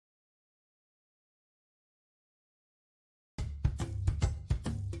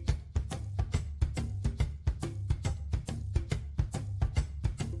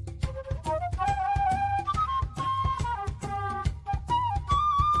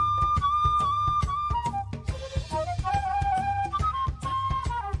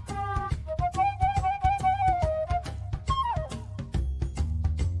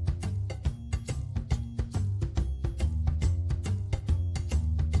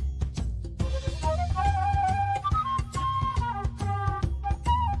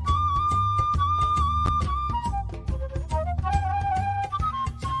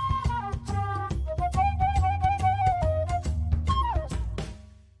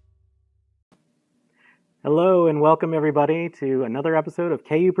Hello and welcome everybody to another episode of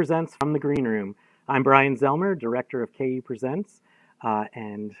KU Presents from the Green Room. I'm Brian Zelmer, Director of KU Presents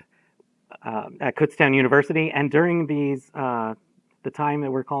and at Kutztown University. And during the time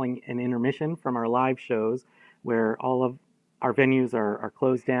that we're calling an intermission from our live shows, where all of our venues are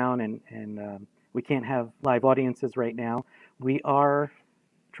closed down and we can't have live audiences right now, we are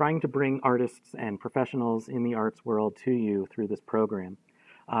trying to bring artists and professionals in the arts world to you through this program.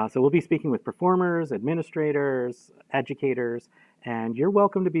 So we'll be speaking with performers, administrators, educators, and you're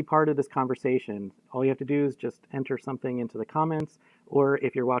welcome to be part of this conversation. All you have to do is just enter something into the comments, or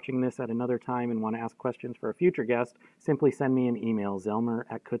if you're watching this at another time and want to ask questions for a future guest, simply send me an email,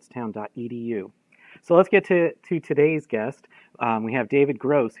 zelmer@kutztown.edu. So let's get to today's guest. We have David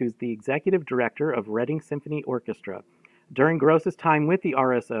Gross, who's the Executive Director of Reading Symphony Orchestra. During Gross's time with the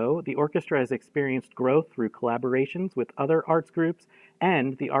RSO, the orchestra has experienced growth through collaborations with other arts groups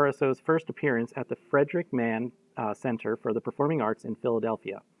and the RSO's first appearance at the Frederick Mann Center for the Performing Arts in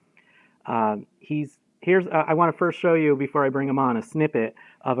Philadelphia. I want to first show you, before I bring him on, a snippet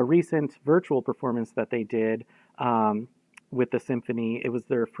of a recent virtual performance that they did with the symphony. It was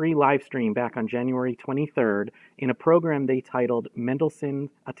their free live stream back on January 23rd in a program they titled Mendelssohn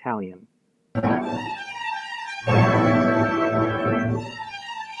Italian.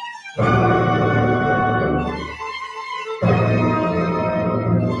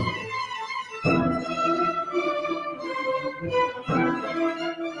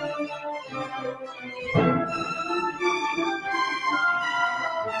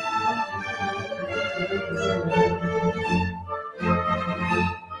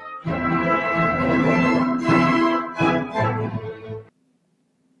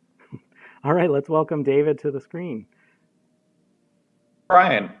 All right, let's welcome David to the screen.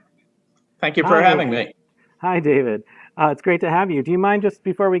 Brian, thank you for having me. Hi, David. It's great to have you. Do you mind, just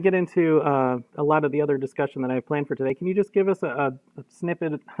before we get into a lot of the other discussion that I have planned for today, can you just give us a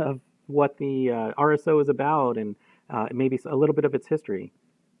snippet of what the RSO is about and maybe a little bit of its history?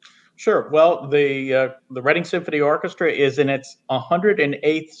 Sure. Well, the Reading Symphony Orchestra is in its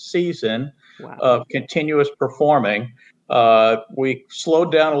 108th season of continuous performing. We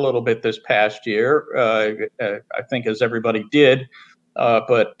slowed down a little bit this past year, I think, as everybody did.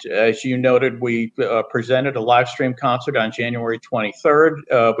 But as you noted, we presented a live stream concert on January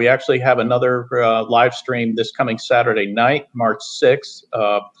 23rd. We actually have another live stream this coming Saturday night, March 6th.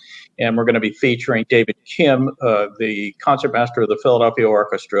 And we're going to be featuring David Kim, the concertmaster of the Philadelphia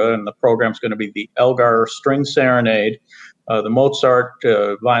Orchestra. And the program's going to be the Elgar String Serenade, the Mozart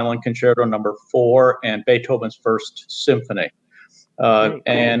Violin Concerto No. 4, and Beethoven's First Symphony.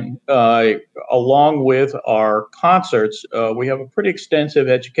 And along with our concerts, we have a pretty extensive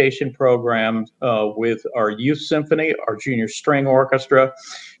education program with our youth symphony, our junior string orchestra.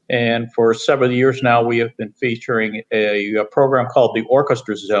 And for several years now, we have been featuring a program called the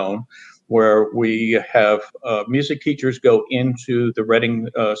Orchestra Zone, where we have music teachers go into the Reading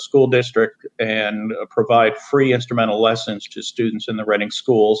School District and provide free instrumental lessons to students in the Reading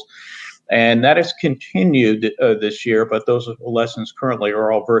schools. And that has continued this year, but those lessons currently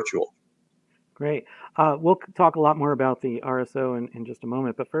are all virtual. Great. We'll talk a lot more about the RSO in just a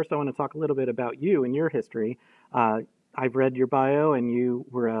moment, but first I want to talk a little bit about you and your history. I've read your bio, and you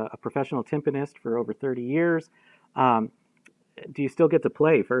were a professional timpanist for over 30 years. Do you still get to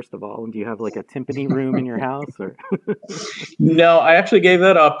play, first of all? And do you have like a timpani room in your house? Or No, I actually gave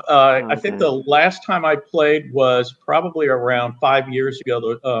that up. I think the last time I played was probably around 5 years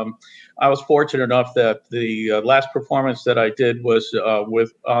ago. I was fortunate enough that the last performance that I did was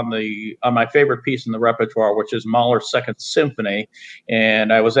on my favorite piece in the repertoire, which is Mahler's Second Symphony,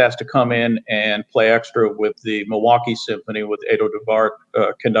 and I was asked to come in and play extra with the Milwaukee Symphony with Edo Devart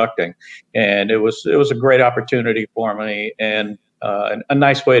conducting, and it was a great opportunity for me and a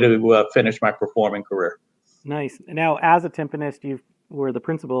nice way to finish my performing career. Nice. Now, as a timpanist, you were the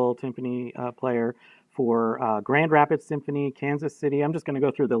principal timpani player for Grand Rapids Symphony, Kansas City. I'm just going to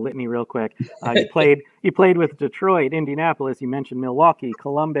go through the litany real quick. You played with Detroit, Indianapolis. You mentioned Milwaukee,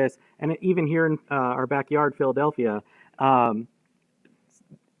 Columbus, and even here in our backyard, Philadelphia. Having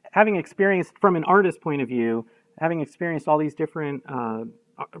experienced, from an artist point of view, having experienced all these different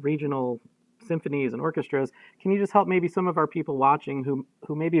regional symphonies and orchestras, can you just help maybe some of our people watching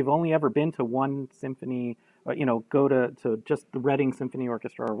who maybe have only ever been to one symphony, or, go to just the Reading Symphony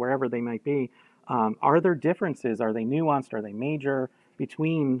Orchestra or wherever they might be? Are there differences? Are they nuanced? Are they major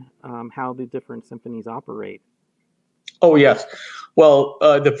between how the different symphonies operate? Oh, yes. Well,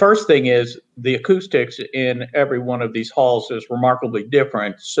 the first thing is the acoustics in every one of these halls is remarkably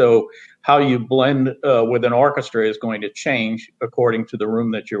different. So how you blend with an orchestra is going to change according to the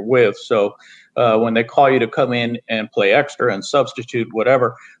room that you're with. So when they call you to come in and play extra and substitute,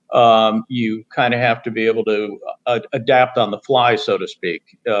 whatever, you kind of have to be able to adapt on the fly, so to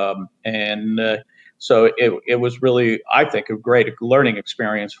speak. So it was really, I think, a great learning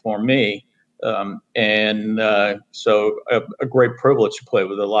experience for me. So a great privilege to play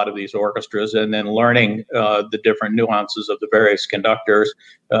with a lot of these orchestras, and then learning the different nuances of the various conductors.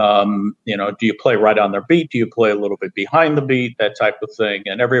 Do you play right on their beat? Do you play a little bit behind the beat? That type of thing.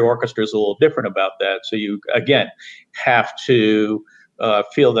 And every orchestra is a little different about that. So you, again, have to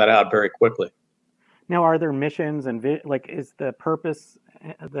feel that out very quickly. Now, are there missions and is the purpose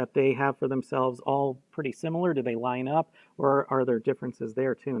that they have for themselves all pretty similar? Do they line up, or are there differences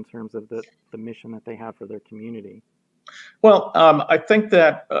there too in terms of the mission that they have for their community? Well, I think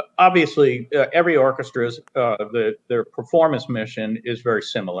that obviously every orchestra's their performance mission is very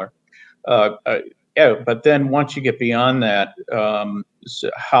similar. Yeah, but then once you get beyond that,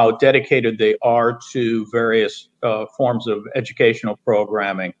 how dedicated they are to various forms of educational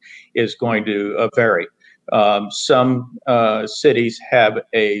programming is going to vary. Some cities have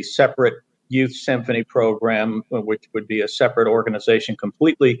a separate youth symphony program, which would be a separate organization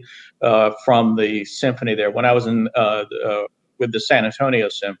completely from the symphony there. When I was in with the San Antonio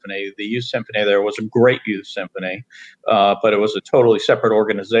Symphony, the youth symphony there was a great youth symphony, but it was a totally separate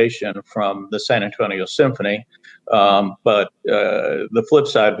organization from the San Antonio Symphony. But the flip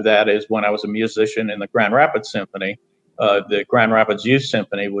side of that is when I was a musician in the Grand Rapids Symphony, the Grand Rapids Youth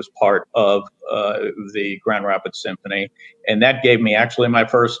Symphony was part of the Grand Rapids Symphony, and that gave me actually my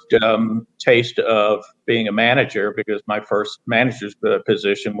first taste of being a manager, because my first manager's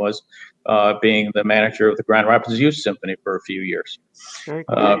position was being the manager of the Grand Rapids Youth Symphony for a few years. Very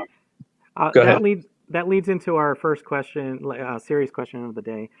cool. Go ahead. That leads into our first question, series question of the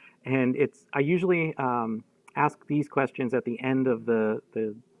day, and I usually ask these questions at the end of the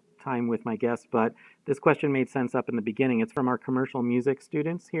time with my guests, but this question made sense up in the beginning. It's from our commercial music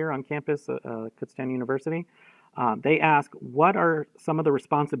students here on campus at Kutztown University. They ask, what are some of the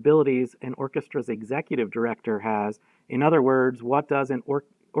responsibilities an orchestra's executive director has? In other words, what does an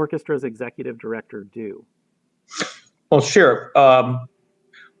orchestra's executive director do? Well, sure. One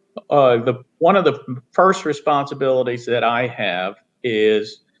of the first responsibilities that I have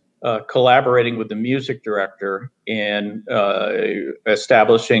is collaborating with the music director in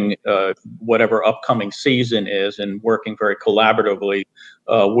establishing whatever upcoming season is, and working very collaboratively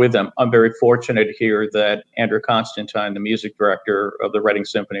with them. I'm very fortunate here that Andrew Constantine, the music director of the Reading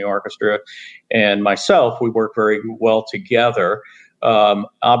Symphony Orchestra, and myself, we work very well together.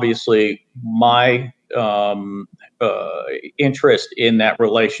 Obviously, my interest in that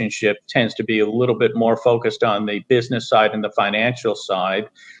relationship tends to be a little bit more focused on the business side and the financial side,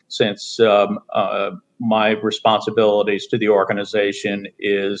 since my responsibilities to the organization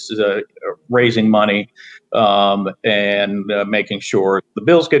is raising money and making sure the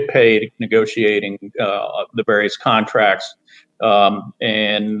bills get paid, negotiating the various contracts. But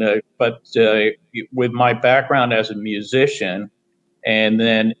with my background as a musician, and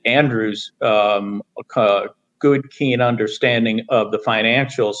then Andrew's good, keen understanding of the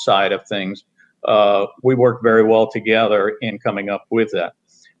financial side of things, we work very well together in coming up with that.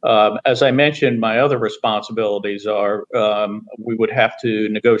 As I mentioned, my other responsibilities are we would have to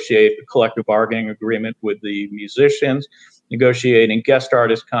negotiate a collective bargaining agreement with the musicians, negotiating guest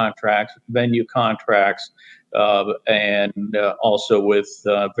artist contracts, venue contracts, and also with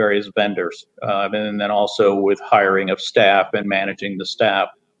various vendors, and then also with hiring of staff and managing the staff.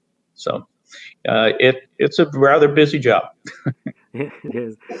 So it's a rather busy job. It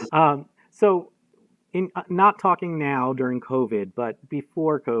is. So in not talking now during COVID, but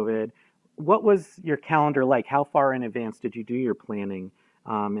before COVID, what was your calendar like? How far in advance did you do your planning?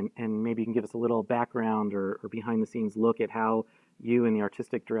 And maybe you can give us a little background or behind the scenes look at how you and the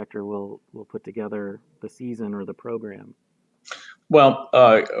artistic director will put together the season or the program. Well,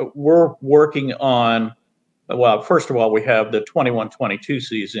 we're working on, well, first of all, we have the 21-22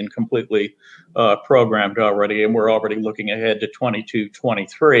 season completely programmed already, and we're already looking ahead to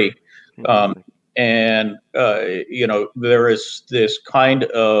 22-23. And there is this kind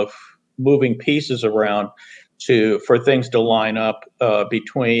of moving pieces around for things to line up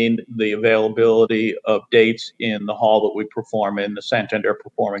between the availability of dates in the hall that we perform in, the Santander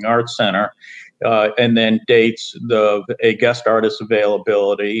Performing Arts Center, and then dates of a guest artist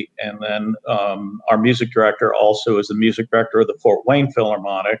availability. And then our music director also is the music director of the Fort Wayne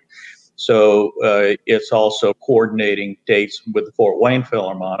Philharmonic. So it's also coordinating dates with the Fort Wayne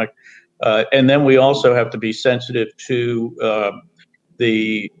Philharmonic. And then we also have to be sensitive to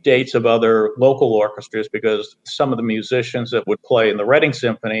the dates of other local orchestras, because some of the musicians that would play in the Reading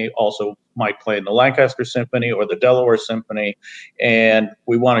Symphony also might play in the Lancaster Symphony or the Delaware Symphony, and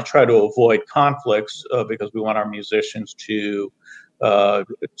we want to try to avoid conflicts because we want our musicians to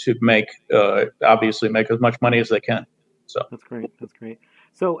make obviously make as much money as they can. So that's great. That's great.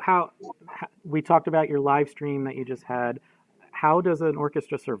 So how we talked about your live stream that you just had. How does an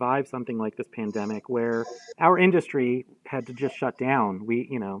orchestra survive something like this pandemic, where our industry had to just shut down? We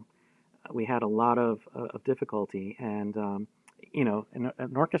had a lot of difficulty, and an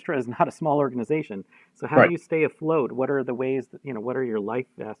orchestra is not a small organization. So how right. do you stay afloat? What are the ways that, what are your life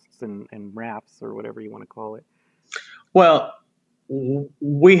vests and rafts, or whatever you want to call it? Well,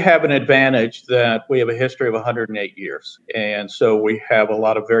 we have an advantage that we have a history of 108 years. And so we have a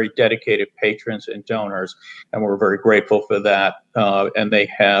lot of very dedicated patrons and donors, and we're very grateful for that. And they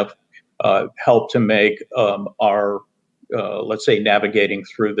have helped to make our, let's say, navigating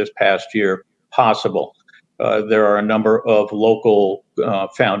through this past year possible. There are a number of local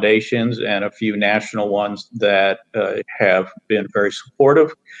foundations and a few national ones that have been very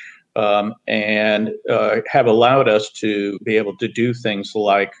supportive. And have allowed us to be able to do things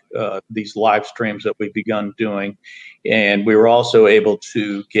like these live streams that we've begun doing. And we were also able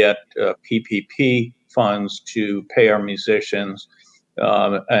to get PPP funds to pay our musicians.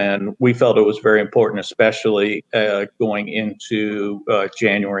 And we felt it was very important, especially going into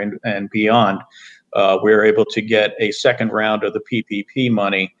January and beyond. We were able to get a second round of the PPP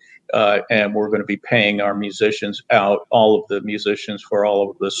money. And we're going to be paying our musicians out, all of the musicians, for all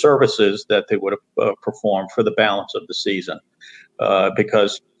of the services that they would have performed for the balance of the season,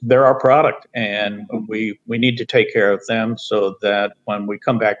 because they're our product, and we need to take care of them so that when we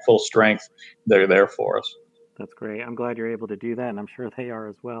come back full strength, they're there for us. That's great. I'm glad you're able to do that, and I'm sure they are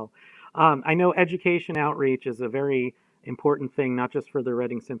as well. I know education outreach is a very important thing, not just for the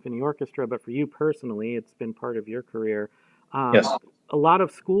Reading Symphony Orchestra, but for you personally. It's been part of your career. Yes. A lot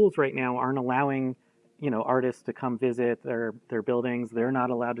of schools right now aren't allowing, artists to come visit their buildings. They're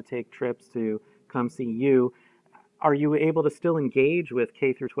not allowed to take trips to come see you. Are you able to still engage with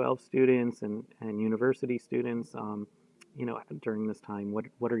K through 12 students and university students, during this time?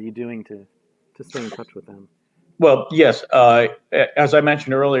 What are you doing to stay in touch with them? Well, yes. As I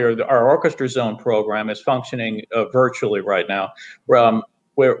mentioned earlier, our Orchestra Zone program is functioning virtually right now.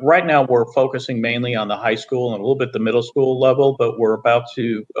 Right now we're focusing mainly on the high school and a little bit the middle school level, but we're about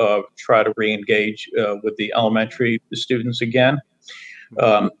to try to re-engage with the elementary students again.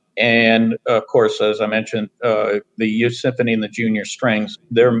 And of course, as I mentioned, the Youth Symphony and the Junior Strings,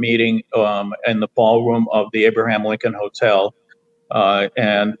 they're meeting in the ballroom of the Abraham Lincoln Hotel.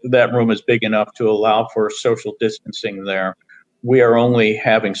 And that room is big enough to allow for social distancing there. We are only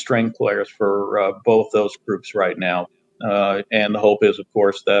having string players for both those groups right now. And the hope is, of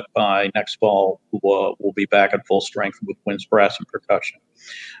course, that by next fall, we'll be back at full strength with winds, brass, and percussion.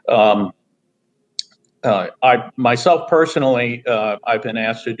 I myself personally, I've been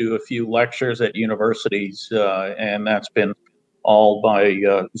asked to do a few lectures at universities, and that's been all by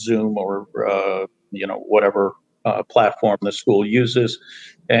Zoom or whatever platform the school uses,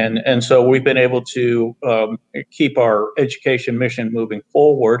 and so we've been able to keep our education mission moving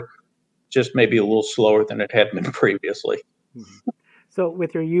forward, just maybe a little slower than it had been previously. Mm-hmm. So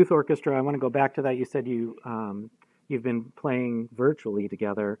with your youth orchestra, I want to go back to that. You said you've been playing virtually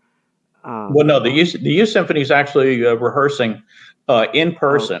together. Well, no, the youth symphony is actually rehearsing in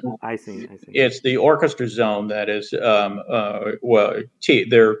person. Oh, I see. It's the Orchestra Zone that is they're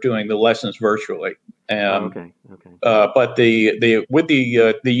doing the lessons virtually. Okay. But with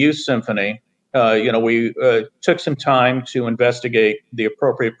the youth symphony, we took some time to investigate the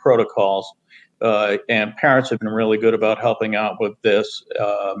appropriate protocols, and parents have been really good about helping out with this,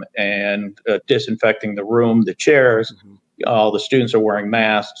 and disinfecting the room, the chairs. Mm-hmm. All the students are wearing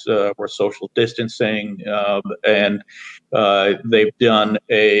masks. We're social distancing, and they've done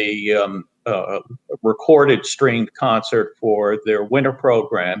a recorded streamed concert for their winter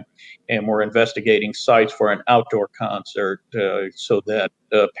program, and we're investigating sites for an outdoor concert so that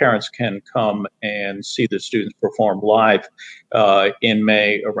parents can come and see the students perform live in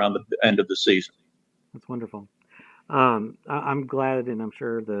May around the end of the season. That's wonderful. I'm glad, and I'm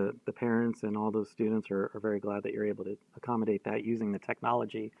sure the parents and all those students are very glad that you're able to accommodate that using the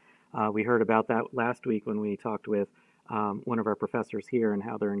technology. We heard about that last week when we talked with one of our professors here and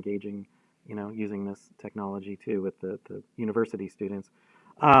how they're engaging, using this technology too with the university students.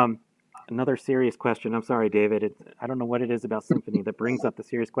 another serious question. I'm sorry, David. I don't know what it is about symphony that brings up the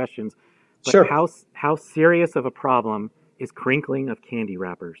serious questions, but Sure. how serious of a problem is crinkling of candy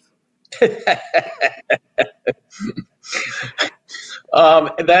wrappers?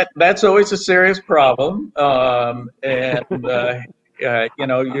 That's always a serious problem, and you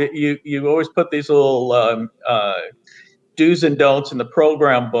know, you always put these little do's and don'ts in the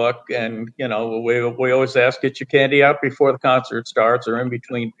program book, and you know, we always ask, get your candy out before the concert starts or in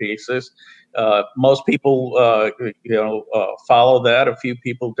between pieces. Most people follow that. A few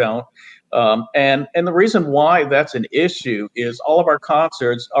people don't. And the reason why that's an issue is all of our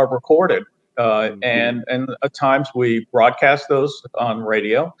concerts are recorded, and at times we broadcast those on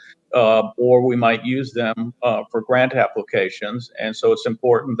radio, or we might use them for grant applications. And so it's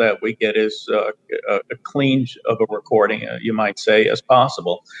important that we get as a clean of a recording, you might say, as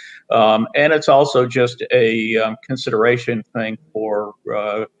possible. And it's also just a consideration thing for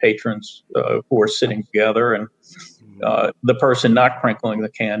patrons who are sitting together, and the person not crinkling the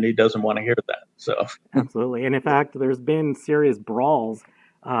candy doesn't want to hear that. So absolutely, and in fact, there's been serious brawls.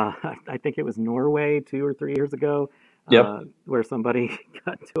 I think it was Norway 2 or 3 years ago, yep. where somebody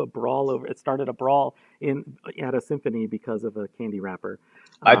got into a brawl over. It started a brawl at a symphony because of a candy wrapper.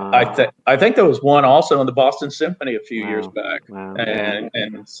 I think there was one also in the Boston Symphony a few years Wow. back, Wow.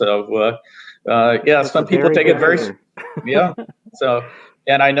 and so yeah, some people take it very yeah. So,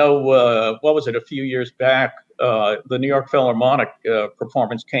 and I know what was it, a few years back, the New York Philharmonic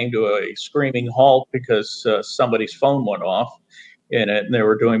performance came to a screaming halt because somebody's phone went off in it, and they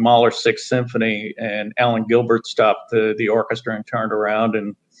were doing Mahler's Sixth Symphony, and Alan Gilbert stopped the orchestra and turned around,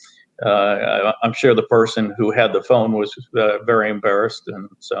 and I'm sure the person who had the phone was very embarrassed, and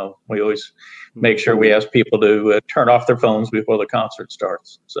so we always make sure we ask people to turn off their phones before the concert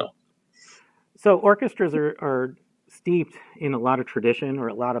starts. So orchestras are steeped in a lot of tradition, or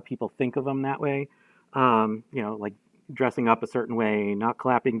a lot of people think of them that way. Like dressing up a certain way, not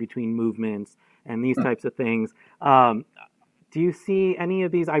clapping between movements, and these types of things. Do you see any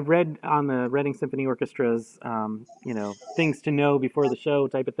of these? I read on the Reading Symphony Orchestra's, things to know before the show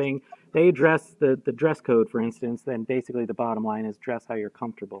type of thing. They address the dress code, for instance. Then basically the bottom line is dress how you're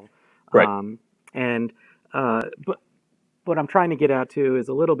comfortable. Right. But what I'm trying to get at too is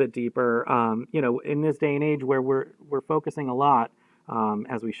a little bit deeper. In this day and age where we're focusing a lot,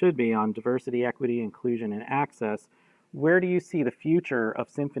 as we should be, on diversity, equity, inclusion, and access. Where do you see the future of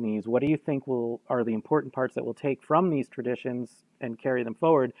symphonies? What do you think are the important parts that we'll take from these traditions and carry them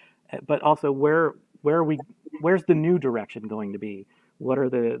forward? But also, where's the new direction going to be? What are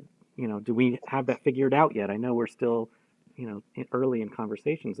do we have that figured out yet? I know we're still, early in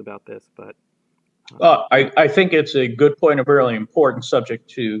conversations about this, but. I think it's a good point, a really important subject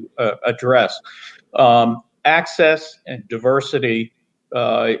to address. Access and diversity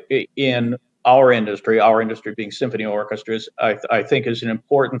in our industry being symphony orchestras, I think is an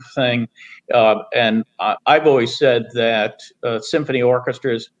important thing. And I've always said that symphony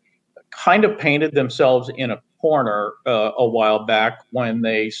orchestras kind of painted themselves in a corner a while back when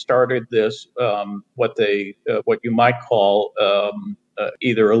they started this, what you might call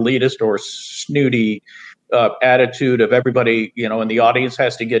either elitist or snooty attitude of everybody, in the audience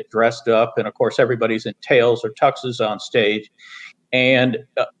has to get dressed up. And of course, everybody's in tails or tuxes on stage. And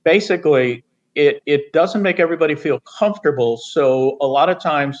basically, it doesn't make everybody feel comfortable. So a lot of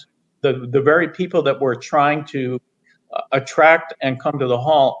times, the very people that we're trying to attract and come to the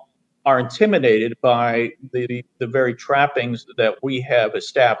hall are intimidated by the very trappings that we have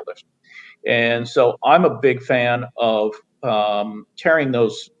established. And so I'm a big fan of tearing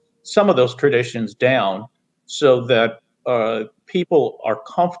some of those traditions down so that people are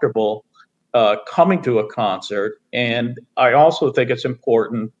comfortable coming to a concert. And I also think it's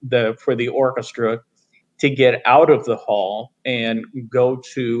important for the orchestra to get out of the hall and go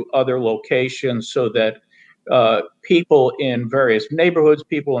to other locations so that people in various neighborhoods,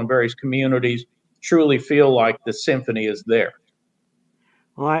 people in various communities truly feel like the symphony is there.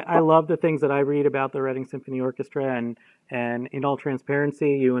 Well, I love the things that I read about the Reading Symphony Orchestra, and in all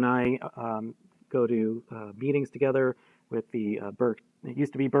transparency, you and I go to meetings together with the Berks. It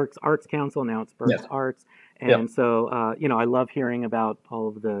used to be Berks Arts Council, now it's Berks Arts, and so I love hearing about all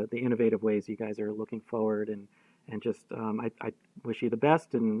of the innovative ways you guys are looking forward, and just I wish you the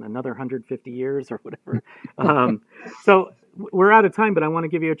best in another 150 years or whatever. So we're out of time, but I want to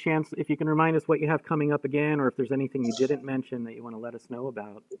give you a chance if you can remind us what you have coming up again, or if there's anything you didn't mention that you want to let us know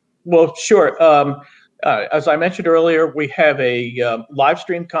about. Well, sure. As I mentioned earlier, we have a live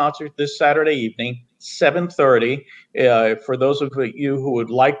stream concert this Saturday evening 7:30. For those of you who would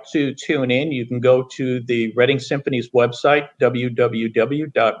like to tune in, you can go to the Reading Symphony's website,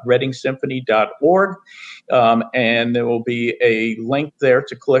 www.readingsymphony.org, and there will be a link there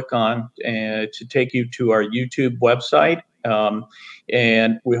to click on to take you to our YouTube website.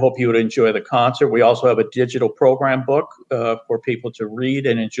 And we hope you would enjoy the concert. We also have a digital program book for people to read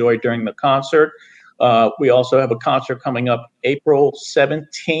and enjoy during the concert. We also have a concert coming up April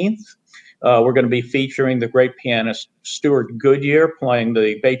 17th. We're going to be featuring the great pianist Stuart Goodyear playing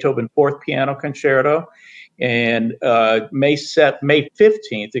the Beethoven Fourth Piano Concerto. And May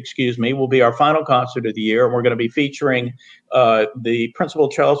 15th, excuse me, will be our final concert of the year. And we're going to be featuring the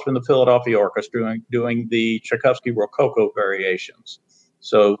principal cellist from the Philadelphia Orchestra doing the Tchaikovsky Rococo variations.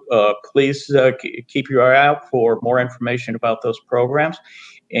 So please keep your eye out for more information about those programs.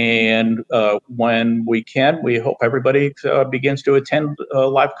 And when we can, we hope everybody begins to attend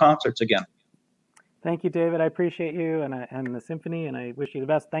live concerts again. Thank you, David. I appreciate you and the symphony, and I wish you the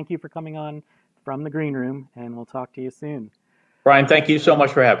best. Thank you for coming on from the Green Room, and we'll talk to you soon. Brian, thank you so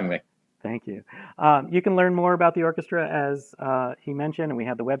much for having me. Thank you. You can learn more about the orchestra, as he mentioned, and we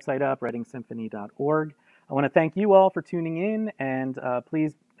have the website up, readingsymphony.org. I want to thank you all for tuning in, and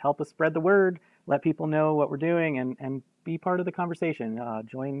please help us spread the word, let people know what we're doing, and be part of the conversation.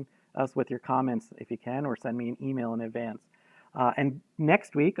 Join us with your comments if you can, or send me an email in advance. And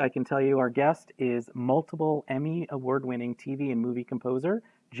next week, I can tell you our guest is multiple Emmy award-winning TV and movie composer,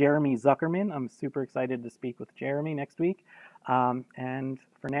 Jeremy Zuckerman. I'm super excited to speak with Jeremy next week. And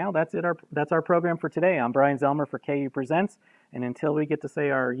for now, that's our program for today. I'm Brian Zelmer for KU Presents. And until we get to say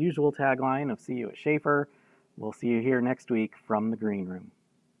our usual tagline of "See you at Schaefer," we'll see you here next week from the Green Room.